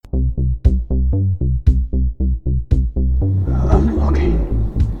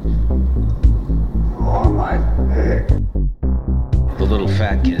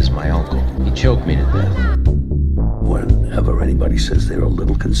That kid is my uncle. He choked me to death. Whenever anybody says they're a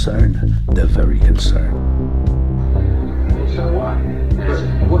little concerned, they're very concerned. So what?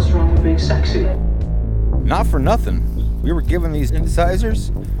 What's wrong with being sexy? Not for nothing. We were given these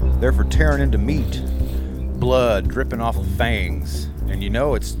incisors. They're for tearing into meat. Blood dripping off the fangs. And you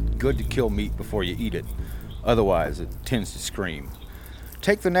know it's good to kill meat before you eat it. Otherwise, it tends to scream.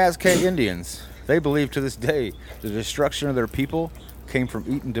 Take the Nazca Indians. They believe to this day the destruction of their people came from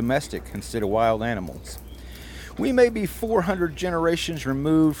eating domestic instead of wild animals. We may be 400 generations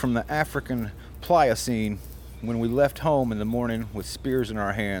removed from the African Pliocene when we left home in the morning with spears in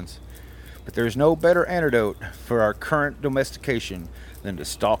our hands. But there's no better antidote for our current domestication than to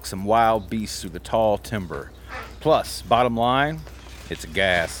stalk some wild beasts through the tall timber. Plus, bottom line, it's a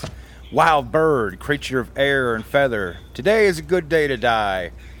gas. Wild bird, creature of air and feather. Today is a good day to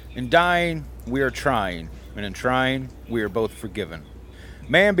die. In dying, we are trying. And in trying, we are both forgiven.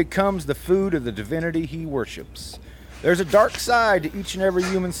 Man becomes the food of the divinity he worships. There's a dark side to each and every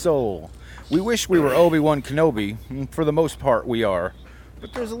human soul. We wish we were Obi-Wan Kenobi, and for the most part we are.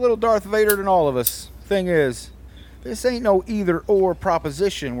 But there's a little Darth Vader in all of us. Thing is, this ain't no either-or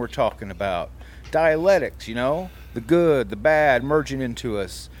proposition we're talking about. Dialectics, you know? The good, the bad merging into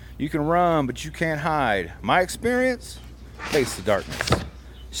us. You can run, but you can't hide. My experience? Face the darkness.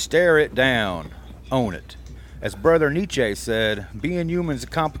 Stare it down. Own it. As Brother Nietzsche said, being human's a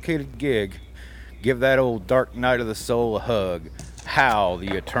complicated gig. Give that old dark night of the soul a hug. Howl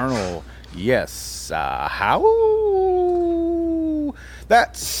the eternal yes. How?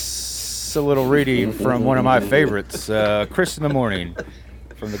 That's a little reading from one of my favorites, Chris in the Morning,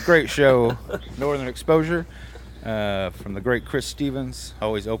 from the great show Northern Exposure, from the great Chris Stevens.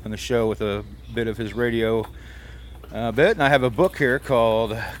 Always open the show with a bit of his radio bit, and I have a book here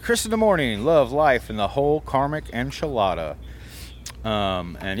called Chris in the Morning, Love, Life, and the Whole Karmic Enchilada.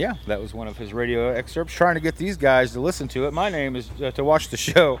 And yeah, that was one of his radio excerpts, trying to get these guys to listen to it. My name is, to watch the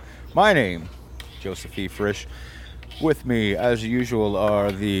show, my name, Joseph E. Frisch. With me, as usual,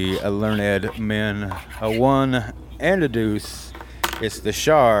 are the learned men, a one and a deuce. It's the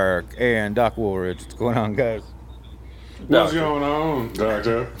Shark and Doc Woolridge. What's going on, guys? What's going on,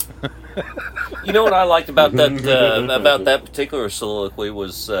 Doctor? You know what I liked about that particular soliloquy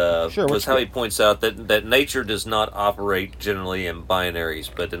was how he points out that nature does not operate generally in binaries,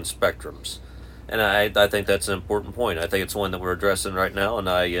 but in spectrums. And I think that's an important point. I think it's one that we're addressing right now, and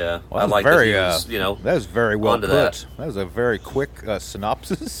I like that he was, that was very well put. That was a very quick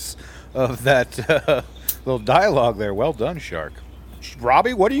synopsis of that little dialogue there. Well done, Shark.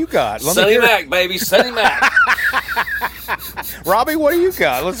 Robbie, what do you got? Sonny Mac, baby, Sonny Mac. Robbie, what do you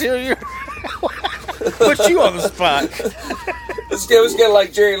got? Let's hear you. Put you on the spot. Let's get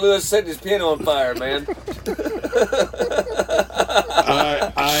like Jerry Lewis setting his pen on fire, man.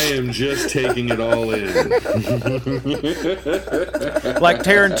 I am just taking it all in. Like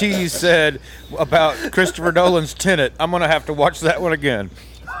Tarantino said about Christopher Nolan's Tenet, I'm going to have to watch that one again.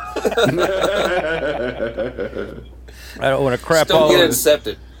 I don't want to crap still all over. Get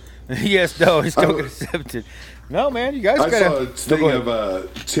accepted. Yes, no, he's still get accepted. No, man, you guys got to. I saw a thing of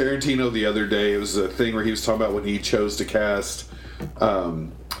Tarantino the other day. It was a thing where he was talking about when he chose to cast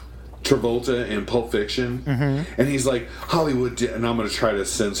Travolta in Pulp Fiction, and he's like, Hollywood and I'm going to try to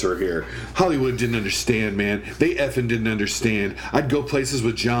censor here. Hollywood didn't understand, man. They effing didn't understand. I'd go places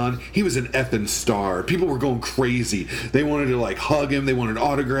with John. He was an effing star. People were going crazy. They wanted to like hug him. They wanted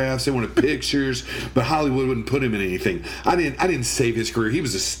autographs. They wanted pictures. But Hollywood wouldn't put him in anything. I didn't save his career. He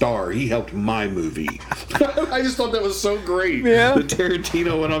was a star. He helped my movie. I just thought that was so great. Yeah. That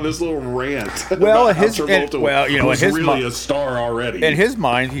Tarantino went on this little rant. Well, about how Travolta was in his really a star already. In his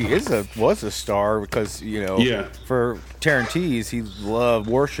mind, he was a star because for Tarantino, he loved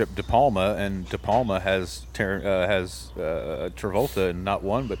worship De Palma, and De Palma has Travolta in not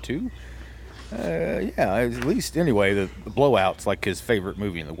one but two. At least anyway, the Blowout's like his favorite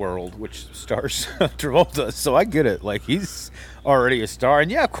movie in the world, which stars Travolta. So I get it. Like, he's already a star, and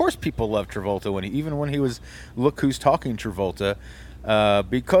yeah, of course people love Travolta even when he was Look Who's Talking Travolta.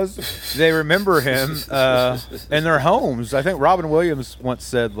 Because they remember him in their homes. I think Robin Williams once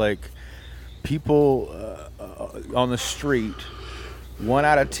said, like, people on the street, 1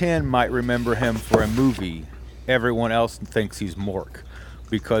 out of 10 might remember him for a movie. Everyone else thinks he's Mork.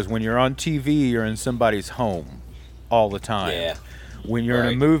 Because when you're on TV, you're in somebody's home all the time. Yeah. When you're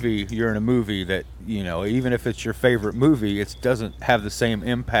in a movie, you're in a movie that, even if it's your favorite movie, it doesn't have the same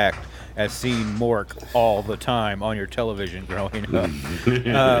impact as seeing Mork all the time on your television growing up.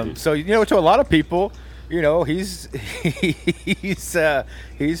 So, to a lot of people,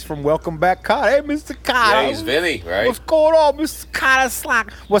 he's from Welcome Back, Kotter. Hey, Mr. Kotter. Yeah, he's Vinny, right? What's going on, Mr. Kotter?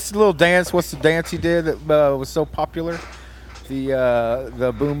 Slack. What's the little dance? What's the dance he did that was so popular?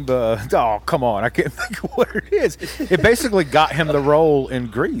 The boom. Oh, come on! I can't think of what it is. It basically got him the role in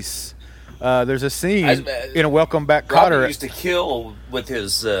Grease. There's a scene in a Welcome Back, Kotter. Robert used to kill with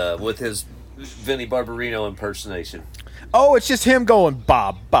his Vinny Barbarino impersonation. Oh, it's just him going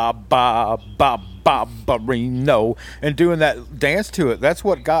ba ba ba ba ba Barbarino and doing that dance to it. That's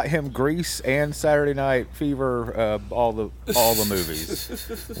what got him Grease and Saturday Night Fever. All the movies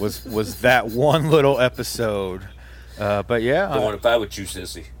was that one little episode. But yeah, don't want to fight with you,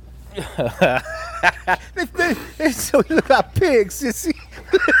 sissy. So you look like pigs, sissy.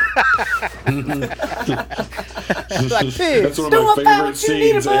 Like pigs. That's one of my favorite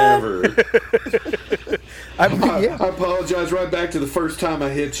scenes ever. I apologize right back to the first time I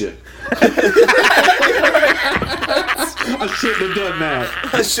hit you. I shouldn't have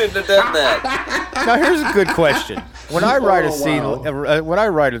done that. Now here's a good question. When I write a scene, when I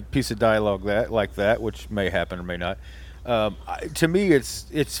write a piece of dialogue like that, which may happen or may not, to me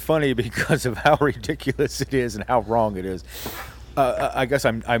it's funny because of how ridiculous it is and how wrong it is. I guess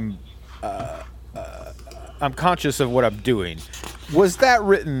I'm conscious of what I'm doing. Was that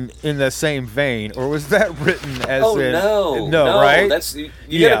written in the same vein, or was that written as no, right? That's you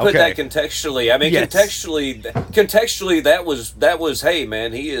got to put that contextually. I mean, yes. contextually, that was. Hey,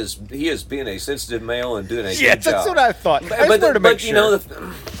 man, he is being a sensitive male and doing a good job. That's what I thought. But you know,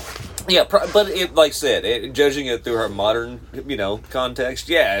 but it, like I said, judging it through her modern, context,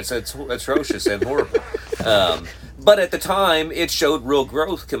 yeah, it's atrocious and horrible. But at the time, it showed real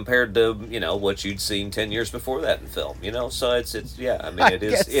growth compared to what you'd seen 10 years before that in film. So it's yeah. I mean, it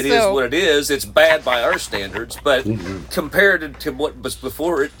is what it is. It's bad by our standards, but compared to what was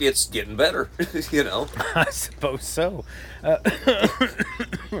before it, it's getting better. I suppose so.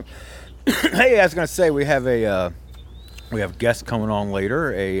 Hey, I was going to say we have guests coming on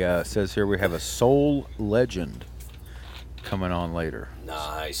later. Says here we have a soul legend coming on later.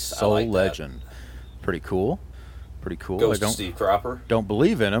 Nice. Soul legend. Pretty cool. Ghost Steve Cropper. Don't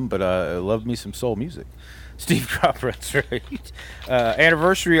believe in him, but I love me some soul music. Steve Cropper, that's right.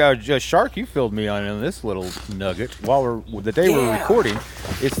 Anniversary, Shark, you filled me on this little nugget. We're recording,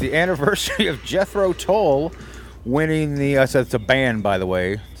 it's the anniversary of Jethro Tull winning the. So it's a band, by the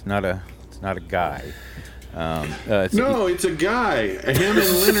way. It's not a guy. It's a guy. Him and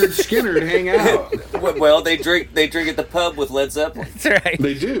Leonard Skinner hang out. Well, they drink at the pub with Led Zeppelin. That's right.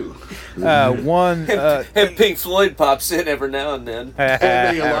 They do. And Pink Floyd pops in every now and then.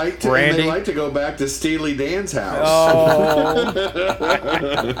 And they like to go back to Steely Dan's house. Oh.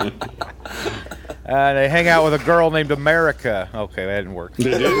 They hang out with a girl named America. Okay, that didn't work.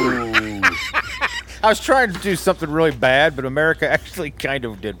 They do. I was trying to do something really bad, but America actually kind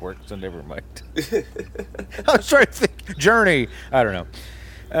of did work, so never mind. I was trying to think. Journey. I don't know.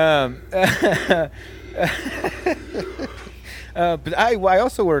 But I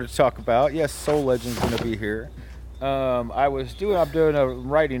also wanted to talk about, yes, Soul Legend's going to be here. I'm doing a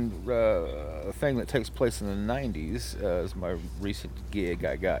writing thing that takes place in the 90s as my recent gig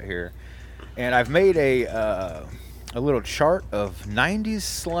I got here. And I've made a little chart of 90s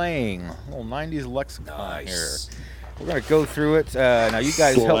slang, a little 90s lexicon here. We're going to go through it. Now, you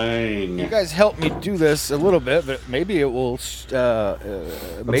guys help me do this a little bit, but maybe it will... I'll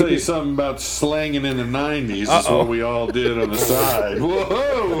tell you something about slanging in the 90s. That's what we all did on the side.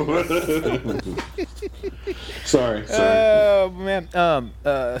 Whoa! Sorry. Oh, man.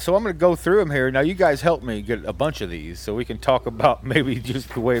 So I'm going to go through them here. Now, you guys help me get a bunch of these so we can talk about maybe just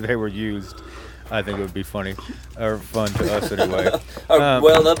the way they were used. I think it would be funny or fun to us anyway. Let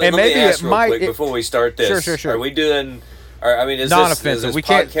me ask real quick before we start this. Sure. Are we doing? Is non-offensive? This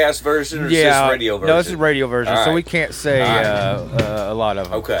podcast version or is this radio version? No, this is radio version, right. So we can't say a lot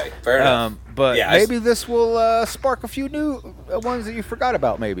of them. Okay, fair enough. But maybe this will spark a few new ones that you forgot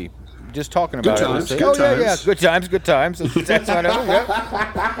about. Maybe just talking about good times. Good times. Good times. That's what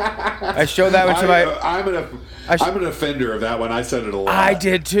I showed that one to my. I'm an offender of that one. I said it a lot. I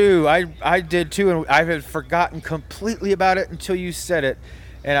did too. I did too, and I had forgotten completely about it until you said it.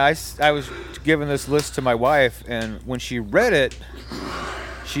 And I was giving this list to my wife, and when she read it,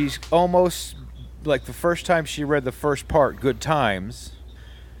 she's almost like the first time she read the first part, "Good times,"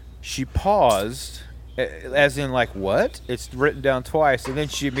 she paused, as in like, what? It's written down twice, and then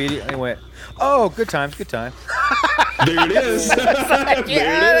she immediately went, "Oh, good times, good time." There it is.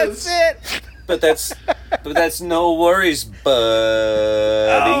 That's it. But that's no worries,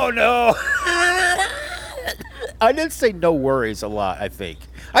 buddy. Oh no. I did say no worries a lot, I think.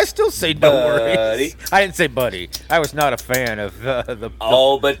 I still say no worries. I didn't say buddy. I was not a fan of the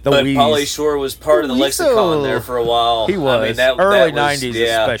but Pauly Shore was part of the lexicon there for a while. He was. I mean, that early was, 90s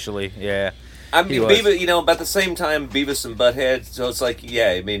especially, yeah. I mean, about the same time, Beavis and Butthead, so it's like, you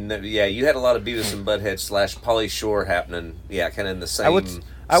had a lot of Beavis and Butthead / Pauly Shore happening, kind of in the same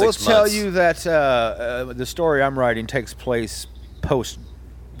I will tell you that the story I'm writing takes place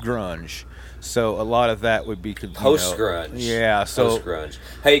post-grunge. So a lot of that would be post-grunge. Yeah, so post-grunge.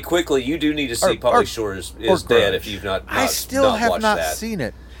 Hey, quickly, you do need to see Pauly Shore is Dead if you've not I still have watched not that. seen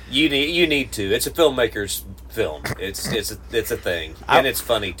it. You need to. It's a filmmaker's film. It's a thing, and it's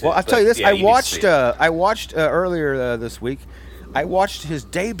funny too. Well, I'll tell you this: I watched earlier this week. I watched his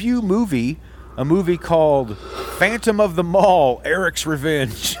debut movie, a movie called Phantom of the Mall: Eric's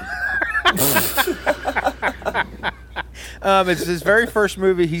Revenge. It's his very first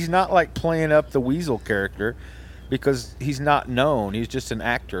movie. He's not like playing up the Weasel character because he's not known. He's just an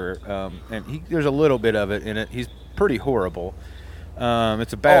actor, and there's a little bit of it in it. He's pretty horrible.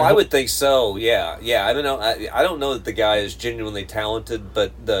 It's a bad. I would think so. Yeah. I don't know. I don't know that the guy is genuinely talented,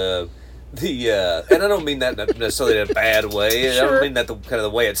 but the and I don't mean that necessarily in a bad way. Sure. I don't mean that the kind of the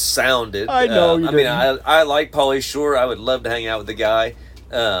way it sounded. I know. I like Pauly Shore. I would love to hang out with the guy.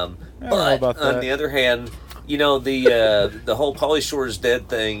 But on the other hand, the whole Pauly Shore's Dead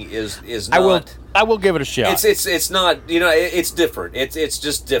thing is not. I will give it a shot. It's not, it's different. It's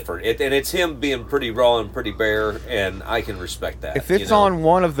just different. And it's him being pretty raw and pretty bare, and I can respect that. If it's on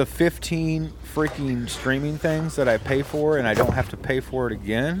one of the 15 freaking streaming things that I pay for, and I don't have to pay for it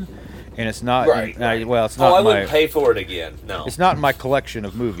again, and it's not right. It's not. I wouldn't pay for it again. No, it's not in my collection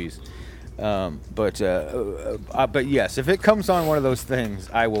of movies. But yes, if it comes on one of those things,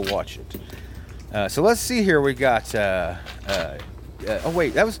 I will watch it. So let's see here. We got. Oh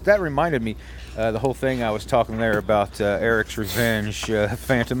wait, that reminded me. The whole thing I was talking there about Eric's Revenge,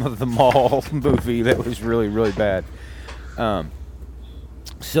 Phantom of the Mall movie that was really, really bad.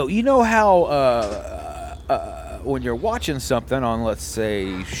 So you know how when you're watching something on, let's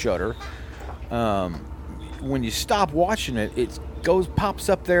say, Shudder, when you stop watching it, it pops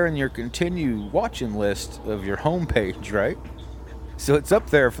up there in your continue watching list of your homepage, right? So it's up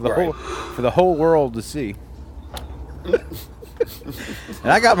there for the whole world to see.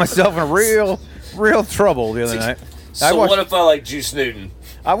 And I got myself in real trouble the other night. So what if I like Juice Newton?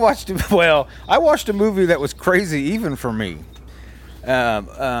 I watched a movie that was crazy even for me.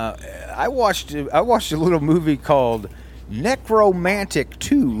 I watched a little movie called Necromantic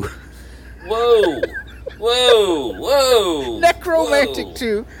 2. Whoa. Necromantic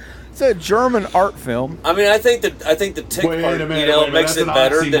 2. It's a German art film. I mean, I think the tick part, makes it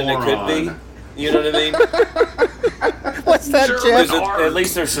better than it could be. You know what I mean? What's that, Jeff? At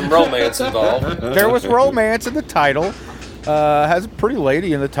least there's some romance involved. There was romance in the title. Has a pretty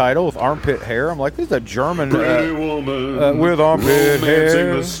lady in the title with armpit hair. I'm like, this is a German pretty woman with armpit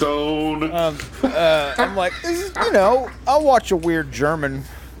hair. The stone. I'm like, this is, I'll watch a weird German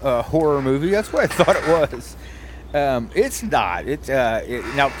horror movie. That's what I thought it was. It's not.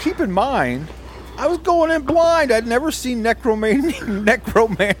 Now, keep in mind, I was going in blind. I'd never seen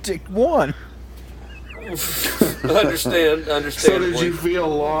Necromantic 1. Understand. So did you feel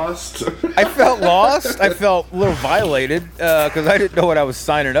lost? I felt lost. I felt a little violated because I didn't know what I was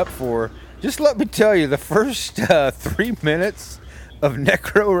signing up for. Just let me tell you, the first 3 minutes of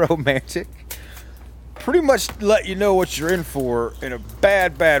Necromantic pretty much let you know what you're in for in a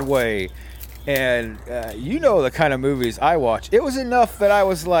bad way. And the kind of movies I watch. It was enough that I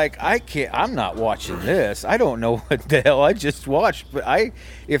was like, I'm not watching this. I don't know what the hell I just watched. But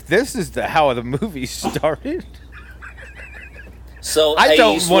if this is how the movie started, so I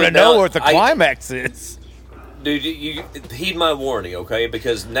don't want to know what the climax is. Dude, you heed my warning, okay?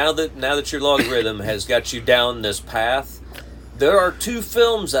 Because now that your logarithm has got you down this path, there are 2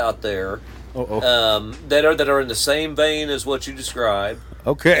 films out there that are in the same vein as what you described.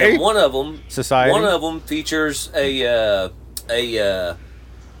 Okay. And one of them, Society. One of them features a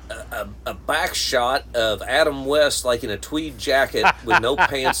back shot of Adam West, like in a tweed jacket with no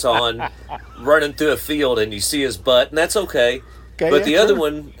pants on, running through a field, and you see his butt, and that's okay. But the other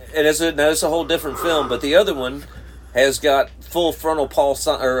one, and it's a whole different film. But the other one has got full frontal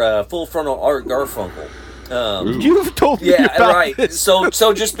full frontal Art Garfunkel. You've told me about this.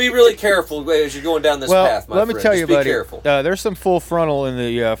 So just be really careful as you're going down this path, my friend. Let me tell you, buddy. Be careful. There's some full frontal in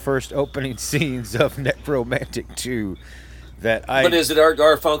the first opening scenes of Necromantic 2. But is it Art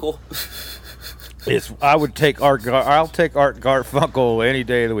Garfunkel? I'll take Art Garfunkel any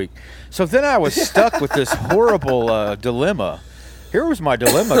day of the week. So then I was stuck with this horrible dilemma. Here was my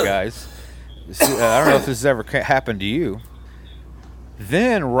dilemma, guys. I don't know if this has ever happened to you.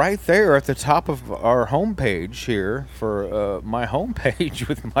 Then right there at the top of our homepage here for my homepage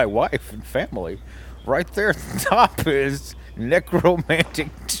with my wife and family, right there at the top is Necromantic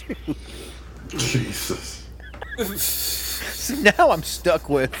 2. Jesus. So now I'm stuck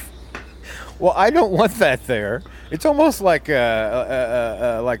with. Well, I don't want that there. It's almost like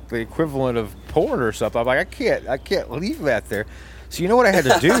like the equivalent of porn or something. I'm like, I can't leave that there. So you know what I had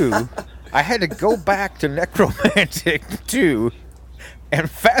to do? I had to go back to Necromantic 2 and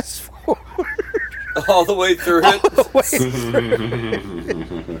fast forward all the way through it.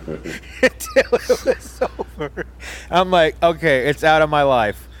 Until it was over. I'm like, okay, it's out of my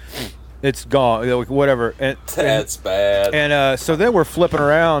life. It's gone, whatever. That's bad. And so then we're flipping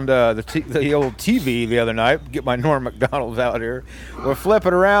around the old TV the other night. Get my Norm Macdonald's out here. We're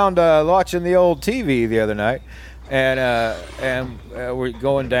flipping around watching the old TV the other night, and we're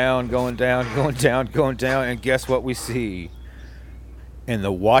going down, and guess what we see? In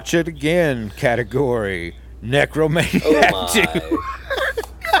the Watch It Again category, Necromantic 2.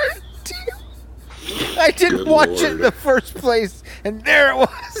 I didn't watch it in the first place, and there it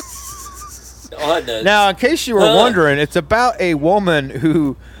was. Now, in case you were wondering, it's about a woman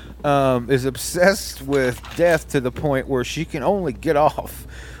who is obsessed with death to the point where she can only get off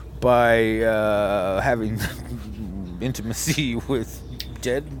by having intimacy with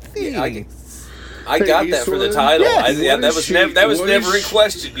dead things. I got that for the title. Yes. That was never in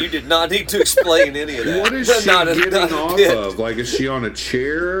question. You did not need to explain any of that. What is she getting off of? Like, is she on a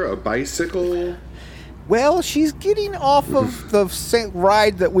chair, a bicycle? Well, she's getting off of the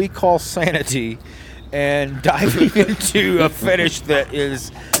ride that we call sanity and diving into a fetish that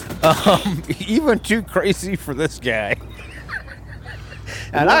is even too crazy for this guy.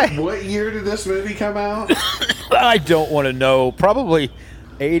 And what year did this movie come out? I don't want to know. Probably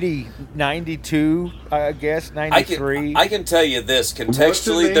 80, 92, I guess, 93. I can tell you this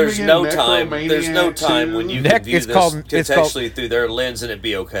contextually. There's no time when you can view this contextually through their lens and it'd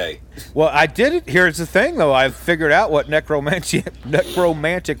be okay. Well, I did it. Here's the thing, though. I've figured out what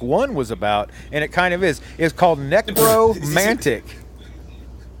Necromantic 1 was about, and it kind of is. It's called Necromantic.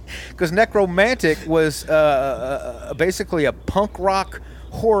 Because Necromantic was basically a punk rock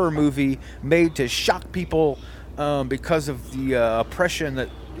horror movie made to shock people because of the oppression that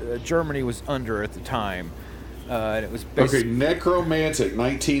Germany was under at the time. And it was Necromantic,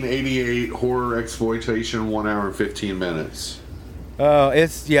 1988 horror exploitation, 1 hour and 15 minutes.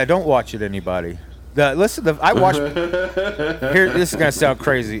 Don't watch it, anybody. I watched. Here, this is gonna sound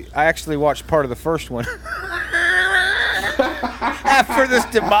crazy. I actually watched part of the first one after this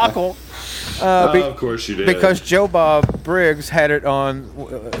debacle. Of course you did. Because Joe Bob Briggs had it on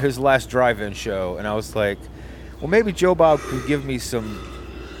his last drive-in show, and I was like, well, maybe Joe Bob can give me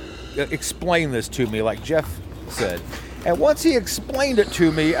explain this to me, like Jeff said. And once he explained it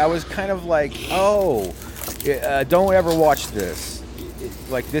to me, I was kind of like, don't ever watch this.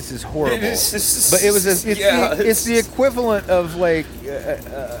 This is horrible. But it's the equivalent of like,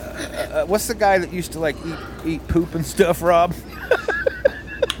 what's the guy that used to eat poop and stuff, Rob?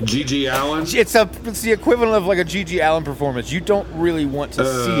 G.G. Allen? It's the equivalent of like a G.G. Allen performance. You don't really want to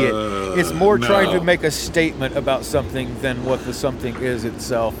see it. It's more trying to make a statement about something than what the something is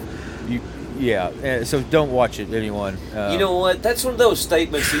itself. So don't watch it, anyone. You know what? That's one of those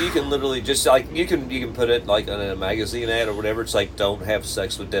statements that you can literally just you can put it like on a magazine ad or whatever. It's like, don't have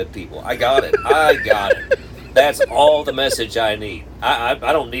sex with dead people. I got it. That's all the message I need. I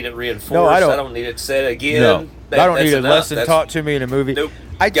don't need it reinforced. No, I don't need it said again. No. I don't need a lesson taught to me in a movie. Nope.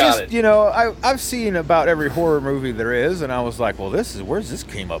 I've seen about every horror movie there is, and I was like, well, where's this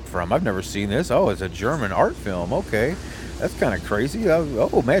came up from? I've never seen this. Oh, it's a German art film. Okay, that's kind of crazy.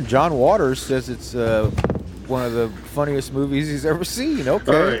 Oh man, John Waters says it's one of the funniest movies he's ever seen.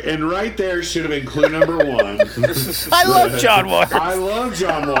 Okay, all right, and right there should have been clue number one. I love John Waters. I love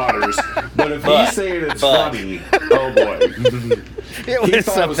John Waters, but if he's saying it's funny, oh boy. He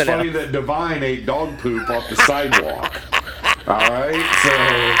thought it was funny that Divine ate dog poop off the sidewalk. Alright,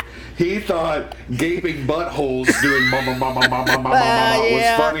 so he thought gaping buttholes doing mama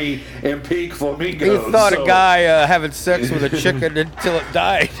was funny in Pink Flamingos. He thought a guy having sex with a chicken until it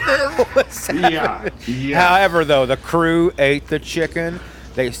died. Yeah. However, though, the crew ate the chicken.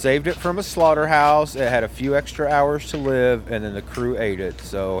 They saved it from a slaughterhouse. It had a few extra hours to live, and then the crew ate it.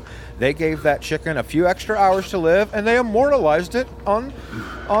 So they gave that chicken a few extra hours to live, and they immortalized it on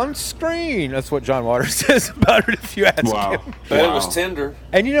screen. That's what John Waters says about it, if you ask him. But it was tender.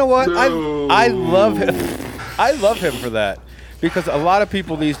 And you know what? No. I love him. I love him for that. Because a lot of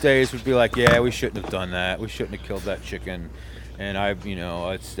people these days would be like, yeah, we shouldn't have done that. We shouldn't have killed that chicken. And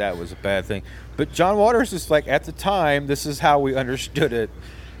that was a bad thing. But John Waters is like, at the time, this is how we understood it.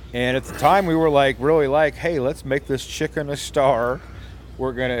 And at the time, we were like, really like, hey, let's make this chicken a star.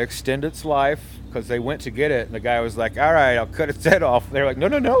 We're going to extend its life, because they went to get it. And the guy was like, all right, I'll cut its head off. They're like, no,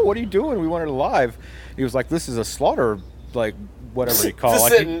 what are you doing? We want it alive. He was like, this is a slaughter, like, whatever you call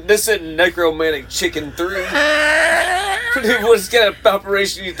it. This isn't Necromantic Chicken 3. What kind of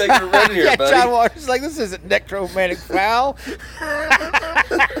operation you think we're running here, buddy? John Waters is like, this isn't Necromantic Fowl.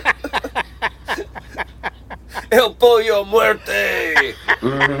 El Pollo Muerte.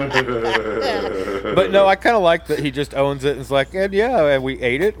 But no, I kind of like that he just owns it and is like, and we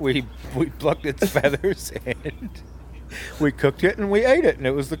ate it. We plucked its feathers and we cooked it and we ate it, and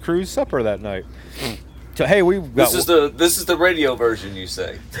it was the crew's supper that night. So hey, we've got this is the radio version, you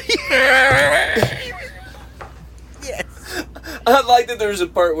say? Yes. I like that there's a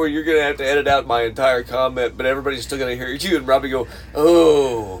part where you're going to have to edit out my entire comment, but everybody's still going to hear you and Robbie go,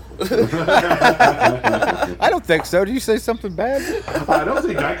 oh. I don't think so. Did you say something bad? I don't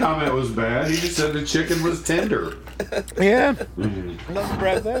think that comment was bad. He just said the chicken was tender. Yeah. Nothing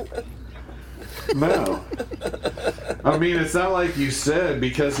bad that. No. I mean, it's not like you said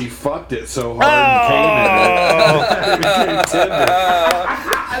because he fucked it so hard and came in it. It became tender.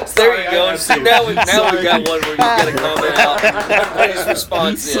 There you go. See, now we got one where you got to comment out. Everybody's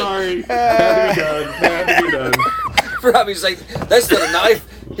response is. Sorry. Had to be done. Robbie's like, that's not a knife.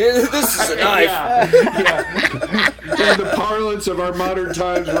 This is a knife. Yeah. In the parlance of our modern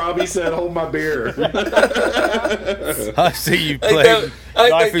times, Robbie said, hold my beer. I see you played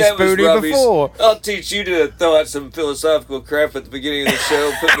Knife and Spoony before. I'll teach you to throw out some philosophical crap at the beginning of the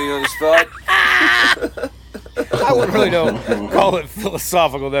show, put me on the spot. I wouldn't really call it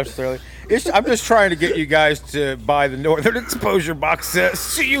philosophical necessarily. I'm just trying to get you guys to buy the Northern Exposure box set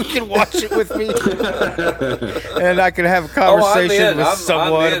so you can watch it with me. And I can have a conversation with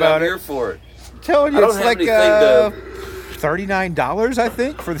someone about I'm here for it. I'm telling you, it's like $39, I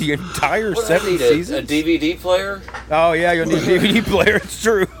think, for the entire 7 seasons. A DVD player? Oh, yeah, you'll need a DVD player. It's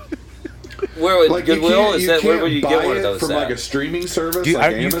true. Where with Goodwill? Where would you get one of those from at? like a streaming service?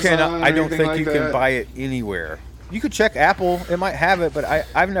 Like Amazon, I don't think like you can buy it anywhere. You could check Apple; it might have it, but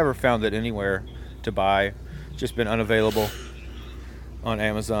I've never found it anywhere to buy. It's just been unavailable on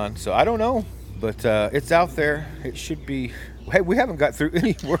Amazon, so I don't know. But it's out there. It should be. Hey, we haven't got through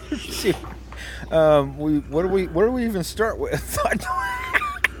any words. Where do we even start with? I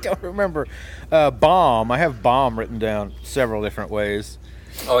don't remember. Bomb. I have bomb written down several different ways.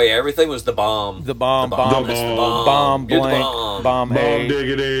 Oh yeah, everything was the bomb. The bomb. Bomb Blank. bomb. Bomb. Hey.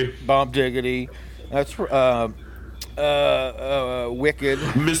 Diggity. Bomb diggity. That's wicked.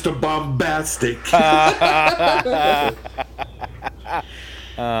 Mr. Bombastic. I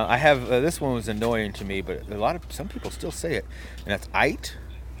have this one was annoying to me, but some people still say it, and that's "ite."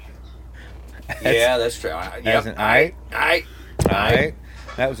 Yeah, that's true. As an "ite." Ite.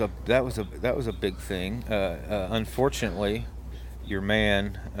 That was a big thing. Unfortunately, your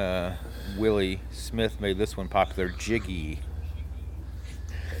man Willie Smith made this one popular. Jiggy.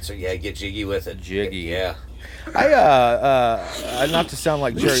 So yeah, get jiggy with it. Jiggy. Yeah. Not to sound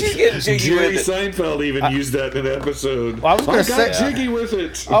like Jerry Jerry Seinfeld even used that in an episode. Well, I was going to say jiggy with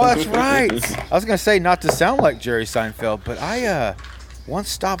it. Oh, that's right. I was going to say not to sound like Jerry Seinfeld, but I once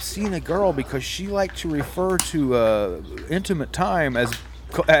stopped seeing a girl because she liked to refer to intimate time as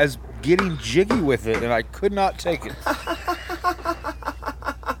getting jiggy with it, and I could not take it.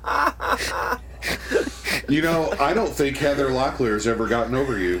 You know, I don't think Heather Locklear's ever gotten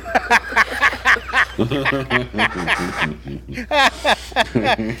over you. Good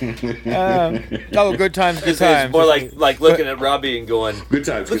times, good times. It's more like looking at Robbie and going, good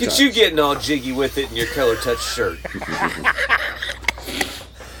times. Look at you getting all jiggy with it in your color touch shirt.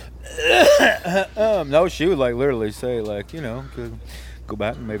 No, she would like literally say go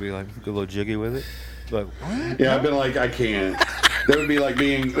back and maybe like get a little jiggy with it. Like, what? Yeah, I've been like, I can't. That would be like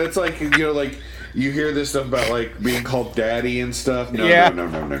being. That's like like. You hear this stuff about like being called daddy and stuff. No.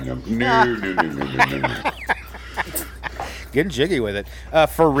 Getting jiggy with it.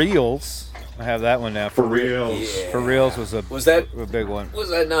 For reals, I have that one now. For reals. Yeah. For reals was a big one.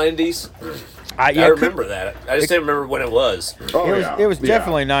 Was that 90s? I remember that. I just didn't remember when it was. It was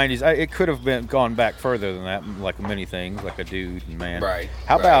definitely 90s. It could have gone back further than that, like many things, like a dude and man. Right.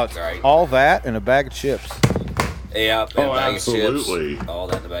 How about all that and a bag of chips? Yeah. And a bag absolutely. Of chips. All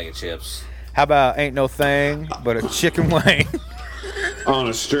that in a bag of chips. How about ain't no thing but a chicken wing on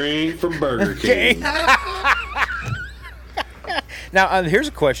a string from Burger King? Now, here's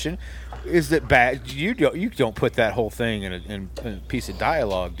a question: is that bad? You don't put that whole thing in a piece of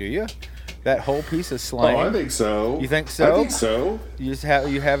dialogue, do you? That whole piece of slang. Oh, I think so. You think so? I think so. You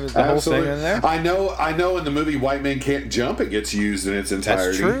have the whole thing in there. I know. In the movie White Men Can't Jump, it gets used in its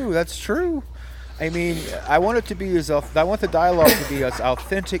entirety. That's true. I mean, I want it to be I want the dialogue to be as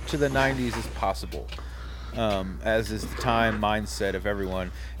authentic to the '90s as possible, as is the time mindset of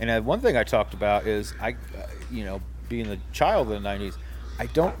everyone. And one thing I talked about is being a child in the '90s, I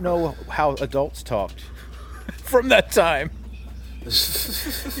don't know how adults talked from that time.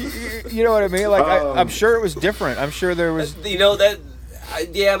 You know what I mean? Like, I'm sure it was different. I'm sure there was. But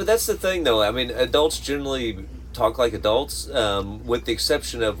that's the thing, though. I mean, adults generally talk like adults, with the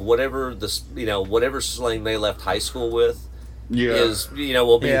exception of whatever slang they left high school with. Yeah.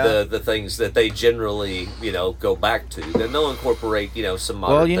 Will be the things that they generally go back to. Then they'll incorporate some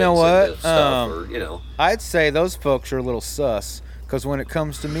modern things into stuff, I'd say those folks are a little sus. Because when it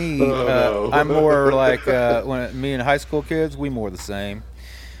comes to me, I'm more like me and high school kids, we more the same.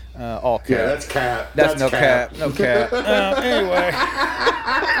 All cap. Yeah, that's cap. That's no cap. No cap. Anyway.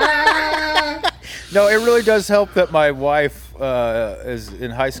 No, it really does help that my wife is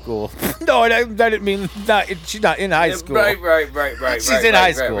in high school. No, I didn't mean she's not in high school. Right. She's in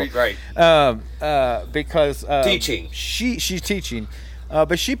high school. Right. Because teaching. She's teaching,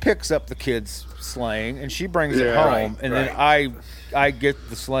 but she picks up the kids' slang and she brings it home, and then I get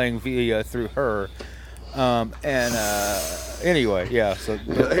the slang through her. Anyway, yeah. So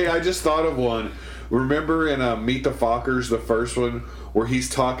hey, I just thought of one. Remember in Meet the Fockers, the first one, where he's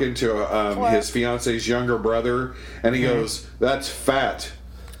talking to his fiance's younger brother, and he goes, "That's fat."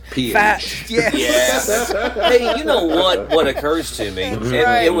 PH. Fat. Yes. Hey, you know what occurs to me?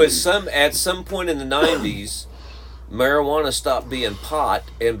 It was at some point in the '90s. Marijuana stopped being pot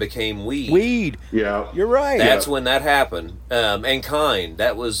and became weed. Weed. Yeah. You're right. That's when that happened. And kind.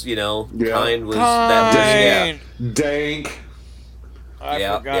 That was, kind was... Dank. I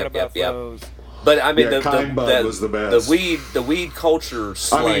forgot about those. But I mean, Kind Bud was the best. The weed culture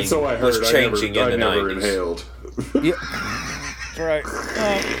slang was changing in the 90s. I never inhaled. Yeah. That's right.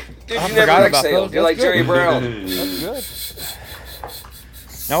 Dude, you never exhaled. You're like good. Jerry Brown. That's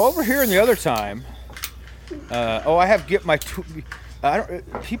good. Now over here in the other time... I have get my.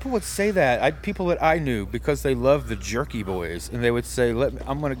 People would say that. People that I knew because they loved the Jerky Boys, and they would say,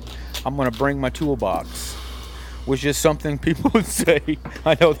 I'm gonna bring my toolbox," which is something people would say.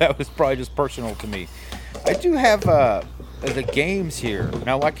 I know that was probably just personal to me. I do have the games here.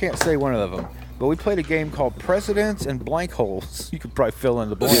 Now I can't say one of them, but we played a game called Presidents and Blank Holes. You could probably fill in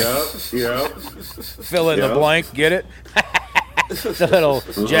the blank. Yeah. Fill in the blank. Get it? The little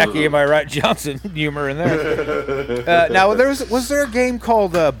Jackie, am I right, Johnson humor in there. Now, was there a game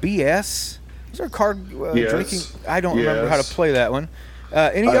called BS? Was there a card drinking? I don't remember how to play that one.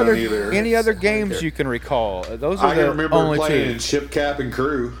 Any other games you can recall? Those are the only two. I remember playing Ship Captain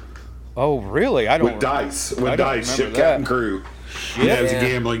Crew. Oh, really? I don't. With dice, Ship Captain Crew. Yeah, it was a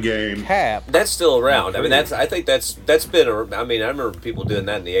gambling game. That's still around. I mean, I think that's been. I remember people doing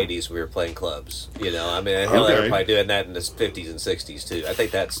that in the '80s. We were playing clubs. They were probably doing that in the '50s and '60s too. I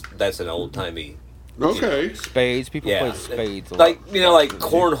think that's an old timey. Okay. Spades. People play spades. A lot. Like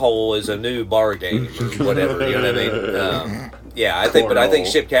cornhole is a new bar game or whatever. You know what I mean? I think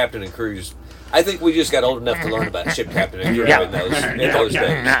Ship Captain and Cruise. I think we just got old enough to learn about Ship Captain and Crew in those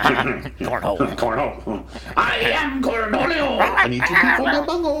days. Cornhole. I am Cornholio. I need TP for my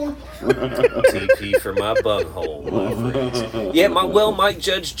bunghole. TP for my bunghole. Yeah, Mike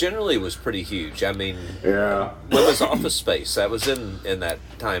Judge generally was pretty huge. I mean, when was Office Space? That was in that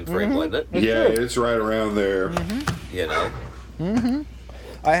time frame, wasn't it? Yeah, it's right around there.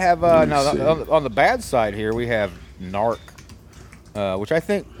 I have now on the bad side here. We have Narc.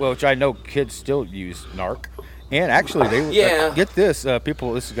 Which I know kids still use Narc, and actually get this.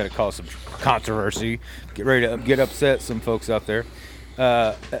 People, this is going to cause some controversy. Get ready to get upset. Some folks out there,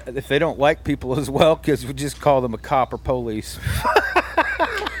 if they don't like people as well, kids would just call them a cop or police.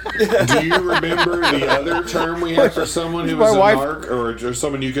 Do you remember the other term we had for someone who was a narc or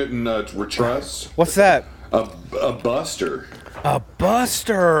someone you couldn't trust? What's that? A buster. A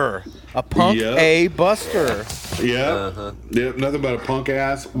buster. A punk A buster. Yeah. Yep, nothing but a punk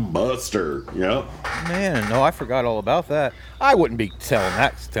ass buster. Yep. Man, no, I forgot all about that. I wouldn't be telling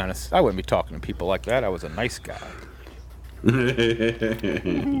that kind of. I wouldn't be talking to people like that. I was a nice guy.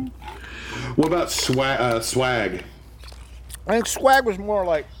 What about swag? I think swag was more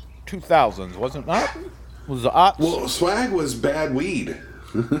like 2000s, wasn't it not? Was the ops? Well, swag was bad weed.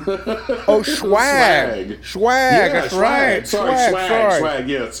 Oh, swag. Swag, that's right. Swag,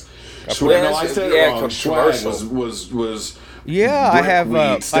 yes. Swag. No, I said it wrong. Swag Yeah, I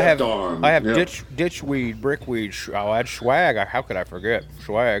have. stepped on. I have Yeah. ditchweed, brickweed. I'll add swag. How could I forget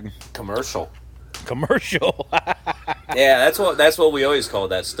swag? Commercial. Yeah, that's what we always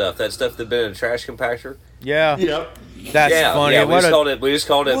called that stuff. That stuff that'd been in a trash compactor. Yeah. Yep. That's funny. Yeah, we just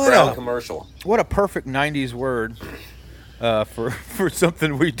called it brown commercial. What a perfect '90s word for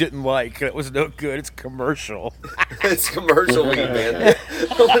something we didn't like. It was no good. It's commercial. It's commercial weed, man.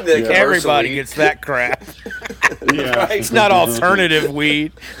 Everybody gets that crap. Yeah. Right. It's not alternative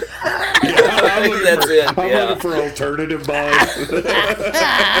weed. That's it. I'm Yeah. looking for alternative buds.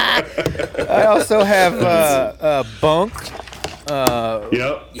 I also have bunk.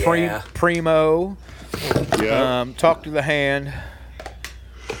 Yep. Yeah. Primo. Yep. Talk to the hand.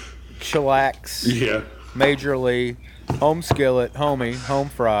 Chillax. Yeah. Majorly. Home skillet. Homie. Home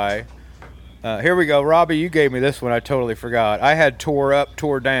fry. Here we go. Robbie, you gave me this one. I totally forgot. I had tore up,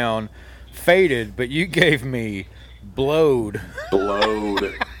 tore down, faded, but you gave me blowed.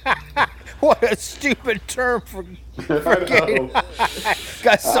 Blowed. What a stupid term for forgetting. I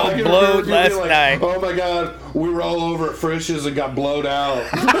Got so can blowed remember last like, night. Oh my God, we were all over at Frisch's and got blowed out.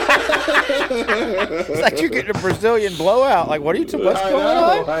 It's like you're getting a Brazilian blowout. Like, what's going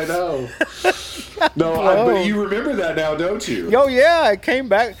on? I know. No, but you remember that now, don't you? Oh yeah, I came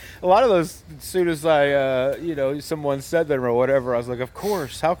back. A lot of those, as soon as I, someone said them or whatever, I was like, of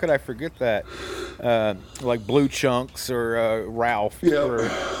course. How could I forget that? Like Blue Chunks or Ralph or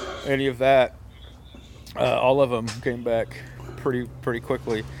any of that. All of them came back pretty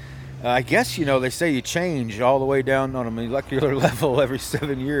quickly. I guess they say you change all the way down on a molecular level every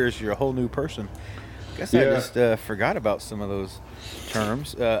 7 years. You're a whole new person. I guess I just forgot about some of those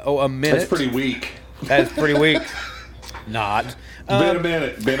terms. A minute. That's pretty weak. That's pretty weak. Not. Been a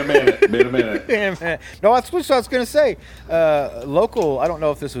minute. No, that's what I was going to say. Local, I don't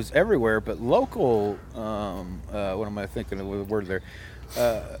know if this was everywhere, but local, what am I thinking of the word there?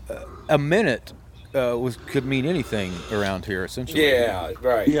 A minute could mean anything around here, essentially. Yeah,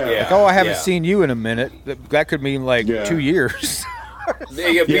 right. Yeah. Like, I haven't seen you in a minute. That could mean 2 years.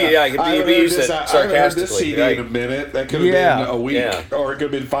 It could be used sarcastically. I heard this CD right? in a minute. That could have been a week, or it could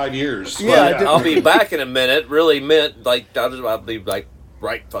have been 5 years. Yeah, I'll be back in a minute. Really meant I'll be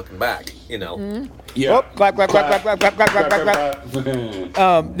right fucking back. Mm-hmm. Yeah. Oh, clap.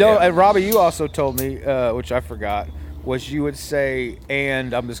 No, and Robbie, you also told me, which I forgot, was you would say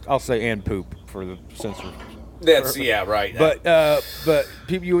I'll say and poop for the censor. That's right. But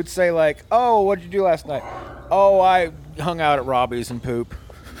people, you would say like, oh, what did you do last night? Oh, I hung out at Robbie's and poop.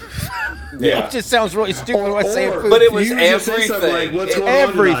 Yeah. It just sounds really stupid when I say poop. But it was You just say something everything. like, what's going on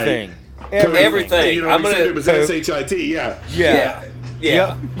Everything. Everything. You I'm said gonna. it was SHIT. Yeah. Yeah.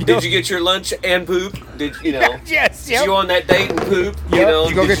 Yep. Did you get your lunch and poop? Did Yes. Did you on that date and poop? Yep.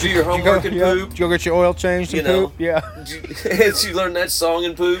 Did you do your homework and poop? Did you go get your oil changed and poop? Yeah. Did you learn that song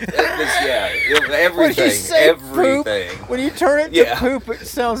and poop? Everything. When you say Everything. poop, when you turn it to poop, it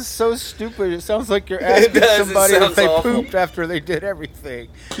sounds so stupid. It sounds like you're asking somebody if they pooped after they did everything.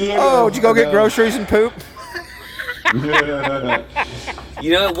 Yeah, oh, did you go get groceries and poop?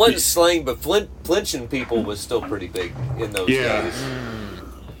 It wasn't slang, but flinching people was still pretty big in those days.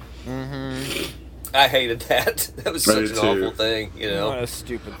 Mm-hmm. I hated that. That was such an awful thing, What a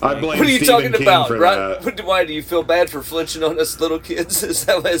stupid thing. I blame What are you Stephen talking King about, for right? that. Why do you feel bad for flinching on us little kids? Is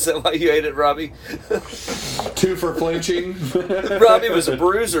that why you hate it, Robbie? 2 for flinching. Robbie was a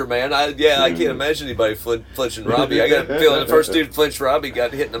bruiser, man. I can't imagine anybody flinching Robbie. I got a feeling the first dude flinched Robbie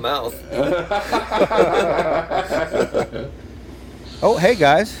got hit in the mouth. Oh, hey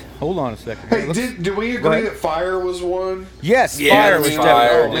guys, hold on a second. Hey, did we agree that fire was one? Yes, Yeah, fire that's was fire,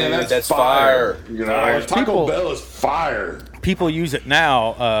 definitely. dude. Man, That's fire. Taco People- Bell is fire. People use it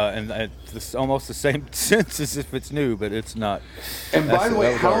now, and it's almost the same sense as if it's new, but it's not. And by the way,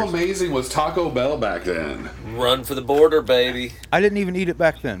 that was how ours. amazing was Taco Bell back then? Run for the border, baby. I didn't even eat it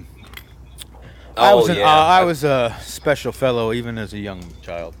back then. Oh, I was a special fellow even as a young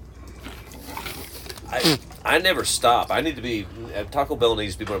child. I never stop. I need to be. Taco Bell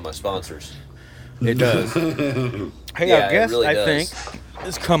needs to be one of my sponsors. It does. Hey, Yeah, I guess it really I does. think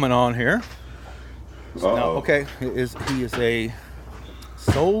is coming on here. Uh-oh. No, okay, he is a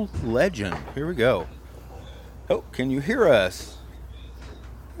soul legend. Here we go. Oh, can you hear us?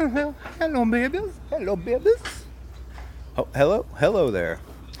 Hello, babies. Hello, babies. Oh, hello there.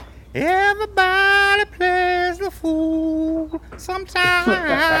 Everybody plays the fool sometimes.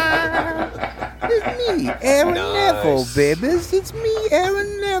 It's me, Aaron Neville, babies. It's me,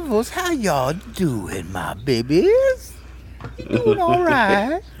 Aaron Neville. How y'all doing, my babies? You doing all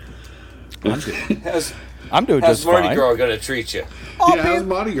right? I'm good. I'm doing How's just Mardi fine. Gras gonna treat you? Oh, Yeah, how's baby.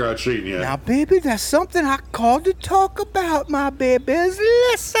 Mardi Gras treating you? Now, baby, that's something I called to talk about, my babies.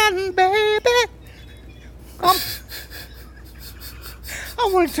 Listen, baby. I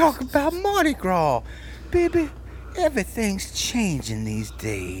want to talk about Mardi Gras. Baby, everything's changing these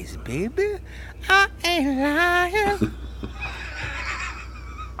days, baby. I ain't lying.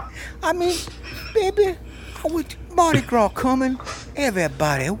 I mean, baby, with Mardi Gras coming,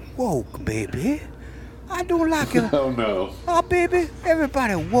 everybody woke, baby. I don't like it. Oh, no. Oh, baby,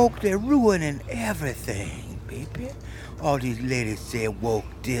 everybody woke. They're ruining everything, baby. All these ladies say woke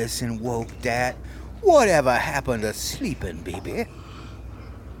this and woke that. Whatever happened to sleeping, baby?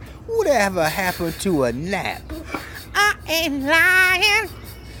 Whatever happened to a nap? I ain't lying.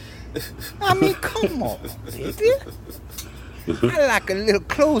 I mean, come on, baby. I like a little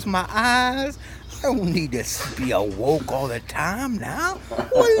close my eyes. I don't need to be awoke all the time now.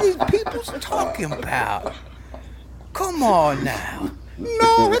 What are these people talking about? Come on now.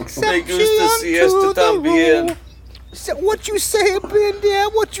 No exception to the rule. So what you say, Ben there?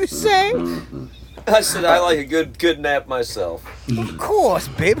 What you say? I said I like a good nap myself. Of course,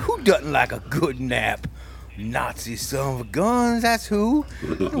 babe. Who doesn't like a good nap? Nazi son of guns, that's who.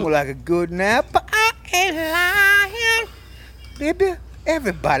 Don't like a good nap, but I ain't lying. Baby,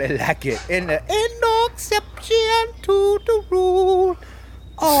 everybody like it, and there ain't no exception to the rule.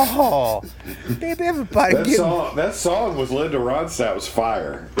 Oh, baby, everybody That song with Linda Ronstadt was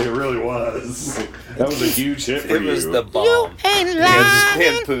fire. It really was. That was a huge hit for you. It was the bomb. You ain't lying.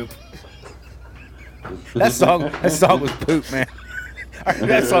 Hand poop. That song was poop, man.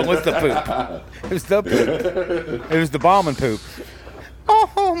 That song was the poop. It was the poop. It was the bomb and poop.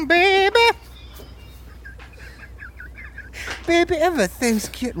 Oh, baby. Baby, everything's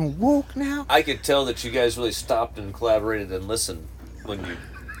getting woke now. I could tell that you guys really stopped and collaborated and listened when you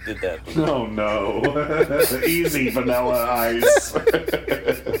did that. Oh, no. Easy, Vanilla Ice.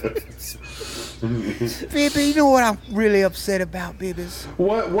 Baby, you know what I'm really upset about, babies?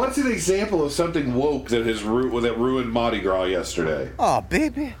 What's an example of something woke that ruined Mardi Gras yesterday? Oh,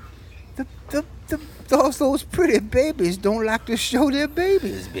 baby. Those pretty babies don't like to show their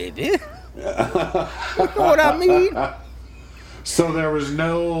babies, baby. You know what I mean? So there was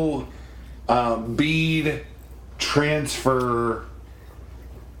no bead transfer.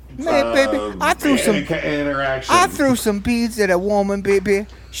 Man, baby, I threw interaction. I threw some beads at a woman, baby.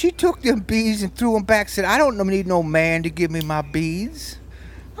 She took them beads and threw them back. Said, "I don't need no man to give me my beads."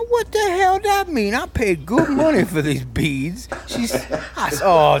 What the hell that mean? I paid good money for these beads. I said,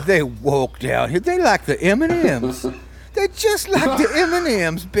 oh, they woke down here. They like the M&Ms. They just like the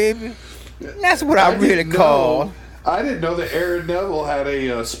M&Ms, baby. And that's what I really call. I didn't know that Aaron Neville had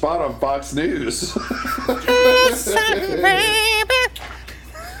a spot on Fox News. Listen, baby.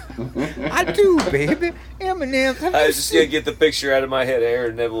 I do, baby. M&M's. I was just gonna get the picture out of my head.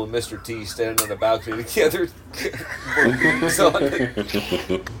 Aaron Neville and Mr. T standing on the balcony together.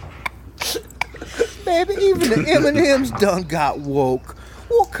 Baby, even the M&M's done got woke.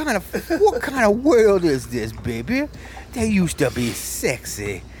 What kind of world is this, baby? They used to be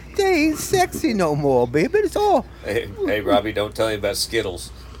sexy. They ain't sexy no more, baby. It's all. Hey, Robbie, don't tell me about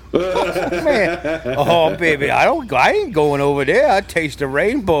Skittles. Man. Oh, baby, I ain't going over there. I taste the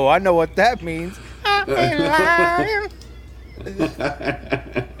rainbow. I know what that means. I ain't lying.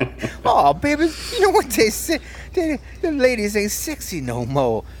 Oh, baby, you know what they say? The ladies ain't sexy no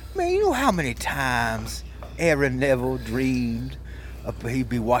more. Man, you know how many times Aaron Neville dreamed he'd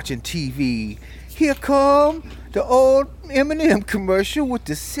be watching TV. Here come the old M&M commercial with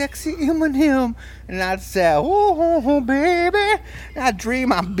the sexy M&M. And I'd say, oh, baby. And I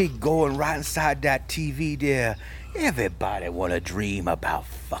dream I'd be going right inside that TV there. Everybody want to dream about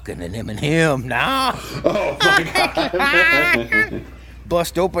fucking an M&M now. Oh, my God.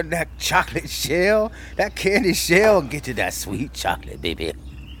 Bust open that chocolate shell, that candy shell, and get to that sweet chocolate, baby.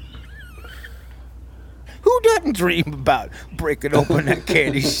 Who doesn't dream about breaking open that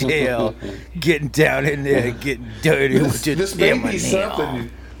candy shell, getting down in there and getting dirty with your This may be M&M? something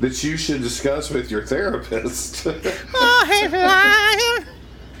that you should discuss with your therapist. I ain't lying.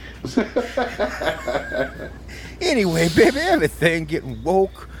 Anyway, baby, everything getting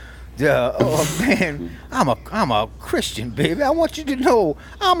woke. Oh man, I'm a Christian, baby. I want you to know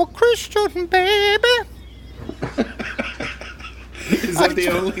I'm a Christian, baby. Is that the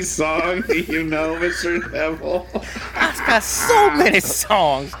only song that you know, Mr. Neville? I've got so many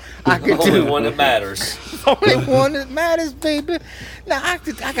songs I could do. Only one that matters. Only one that matters, baby. Now, I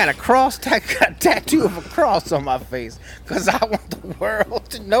got a cross, got a tattoo of a cross on my face because I want the world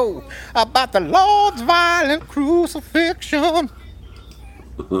to know about the Lord's violent crucifixion.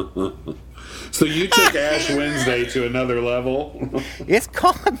 So you took Ash Wednesday to another level. It's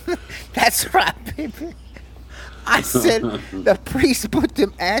called. That's right, baby. I said the priest put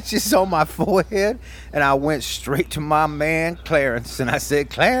them ashes on my forehead, and I went straight to my man Clarence, and I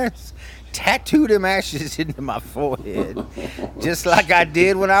said, Clarence, tattoo them ashes into my forehead, just like I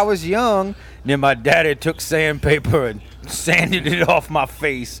did when I was young. Then my daddy took sandpaper and sanded it off my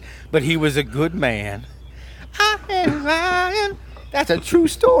face, but he was a good man. I ain't lying. That's a true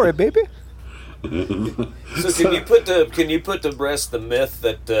story, baby. So can you put to rest the myth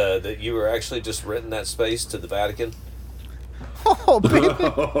that you were actually just renting that space to the Vatican? Oh, baby.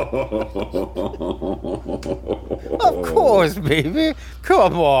 Of course, baby.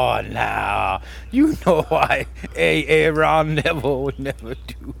 Come on now. You know why Aaron Neville would never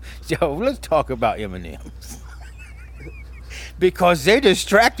do. Yo, let's talk about M&Ms. Because they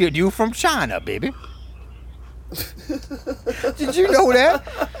distracted you from China, baby. Did you know that?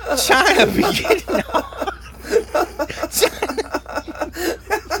 China be getting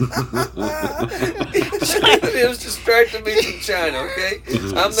It was distracting me from China, okay?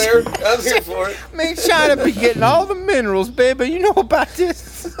 I'm there. I'm here for it. Man, China be getting all the minerals, baby. You know about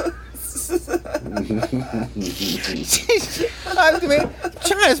this? I mean,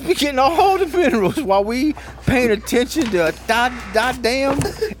 China's be getting all the minerals while we paying attention to a goddamn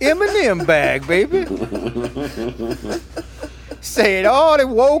M&M bag, baby. Saying, oh, they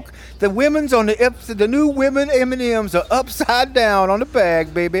woke. The women's on the new women M&Ms are upside down on the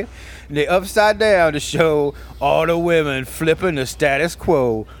bag, baby. And they upside down to show all the women flipping the status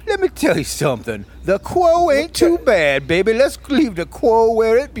quo. Let me tell you something. The quo ain't too bad, baby. Let's leave the quo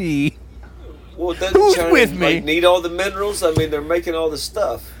where it be. Well, Who's China, with me? Need all the minerals? I mean, they're making all the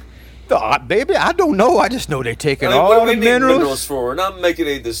stuff. Baby, I don't know. I just know they're taking I mean, all what do we the need minerals for? We're not making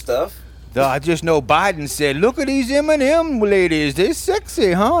any of this stuff. I just know Biden said, look at these M&M ladies. They're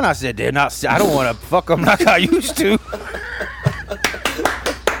sexy, huh? And I said, they're not. I don't want to fuck them like I used to.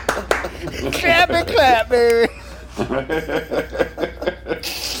 Clap and clap, baby.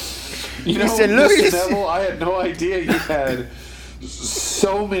 You know, said, look Mr. at Neville, I had no idea you had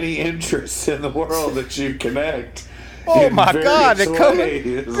so many interests in the world that you connect. Oh in my God, various they're coming.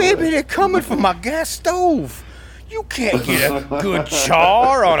 ways. Baby, they're coming from my gas stove. You can't get a good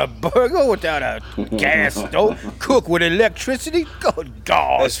char on a burger without a gas stove. Cook with electricity? Good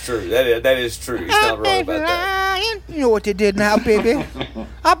God. That's true. That is true. He's not wrong about that. You know what they did now, baby?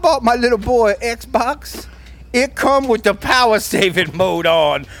 I bought my little boy an Xbox. It come with the power saving mode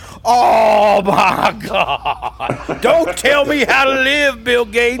on. Oh my God. Don't tell me how to live, Bill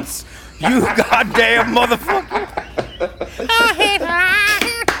Gates. You goddamn motherfucker. I hate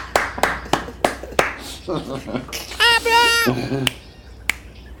lying.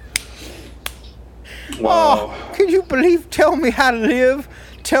 Wow. Oh, can you believe? Tell me how to live.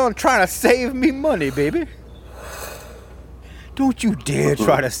 Trying to save me money, baby. Don't you dare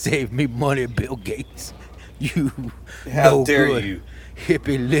try to save me money, Bill Gates. You How no dare good, you?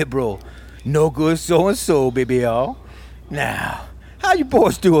 hippie liberal, no good so-and-so, baby, y'all. Now, how you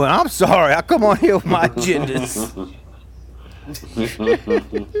boys doing? I'm sorry, I come on here with my agendas.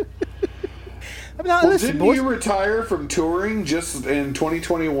 Now, Well, listen, didn't boys. you retire from touring just in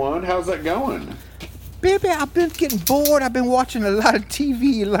 2021? How's that going? Baby, I've been getting bored. I've been watching a lot of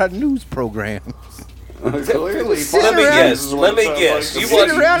TV, a lot of news programs. Clearly, Sit Let me around- guess. Sit You've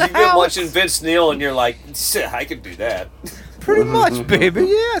around the been house. watching Vince Neil, and you're like, I could do that. Pretty much, baby.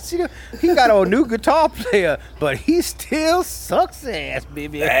 Yeah, see, he got a new guitar player, but he still sucks ass,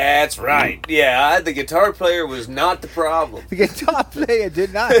 baby. That's right. Yeah, the guitar player was not the problem. The guitar player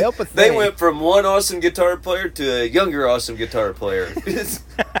did not help a thing. They went from one awesome guitar player to a younger awesome guitar player.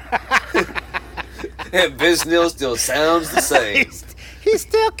 And Vince Neil still sounds the same. He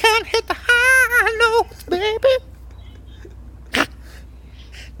still can't hit the high notes, baby.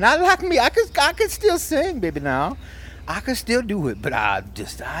 Not like me. I could still sing, baby, now. I could still do it, but I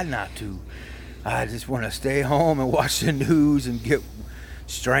not to. I just want to stay home and watch the news and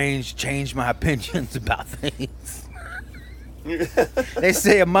change my opinions about things. They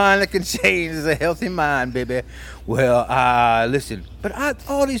say a mind that can change is a healthy mind, baby. Well, listen, but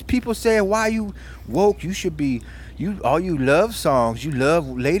all these people saying, why you woke? You should be, all you love songs. You love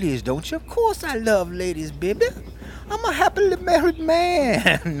ladies, don't you? Of course I love ladies, baby. I'm a happily married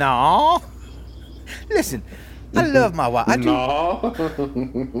man. No. Listen, I love my wife. I do. No.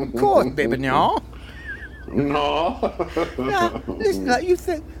 Of course, baby, no. No. Now, listen, like you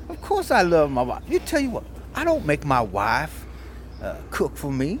think, of course I love my wife. You tell you what, I don't make my wife cook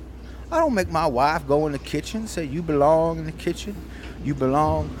for me. I don't make my wife go in the kitchen, say you belong in the kitchen. You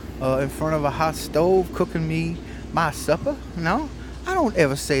belong in front of a hot stove cooking me my supper. No, I don't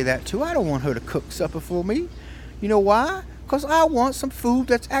ever say that to her. I don't want her to cook supper for me. You know why? Because I want some food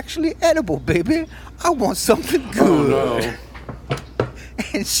that's actually edible, baby. I want something good. Oh, no.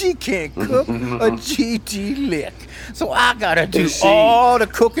 And she can't cook a GD lick. So I gotta do all the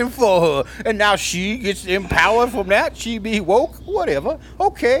cooking for her. And now she gets empowered from that. She be woke, whatever.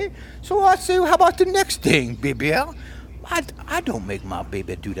 Okay. So I say, how about the next thing, baby? I don't make my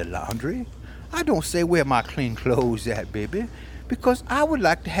baby do the laundry. I don't say where my clean clothes at, baby. Because I would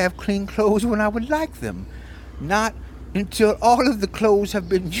like to have clean clothes when I would like them. Not until all of the clothes have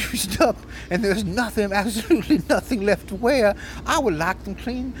been used up and there's nothing, absolutely nothing left to wear. I would like them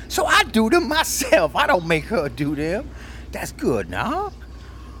clean, so I do them myself. I don't make her do them. That's good now,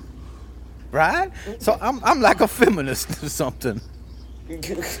 right? So I'm like a feminist or something.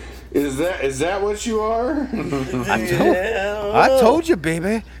 Is that what you are? I told you,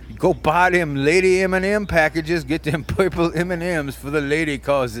 baby. Go buy them lady M&M packages. Get them purple M&Ms for the lady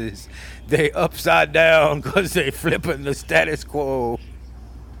causes. They upside down because they flipping the status quo.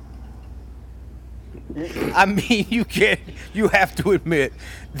 I mean, you have to admit,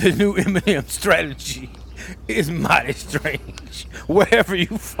 the new M&M strategy is mighty strange. Wherever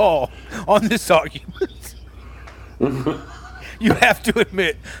you fall on this argument, you have to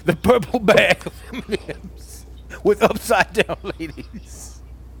admit the purple bag of M&Ms with upside down ladies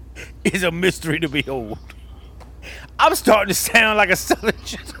is a mystery to behold. I'm starting to sound like a southern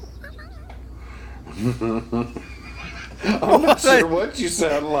gentleman. I'm not sure what you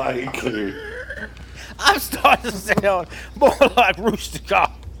sound like. I'm starting to sound more like Rooster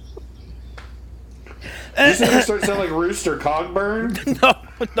Cock. You said you start to sound like Rooster Cogburn?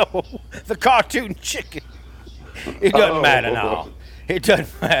 No, the cartoon chicken. It doesn't matter now. It doesn't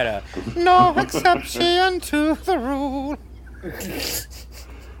matter. No exception to the rule.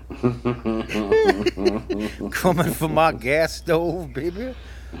 Coming from my gas stove, baby.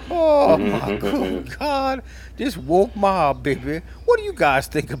 Oh my good God. This woke mob, baby. What do you guys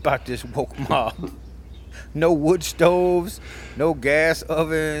think about this woke mob? No wood stoves, no gas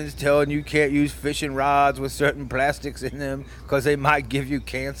ovens telling you can't use fishing rods with certain plastics in them because they might give you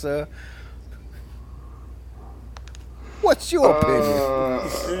cancer. What's your opinion?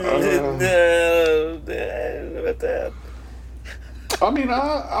 I mean,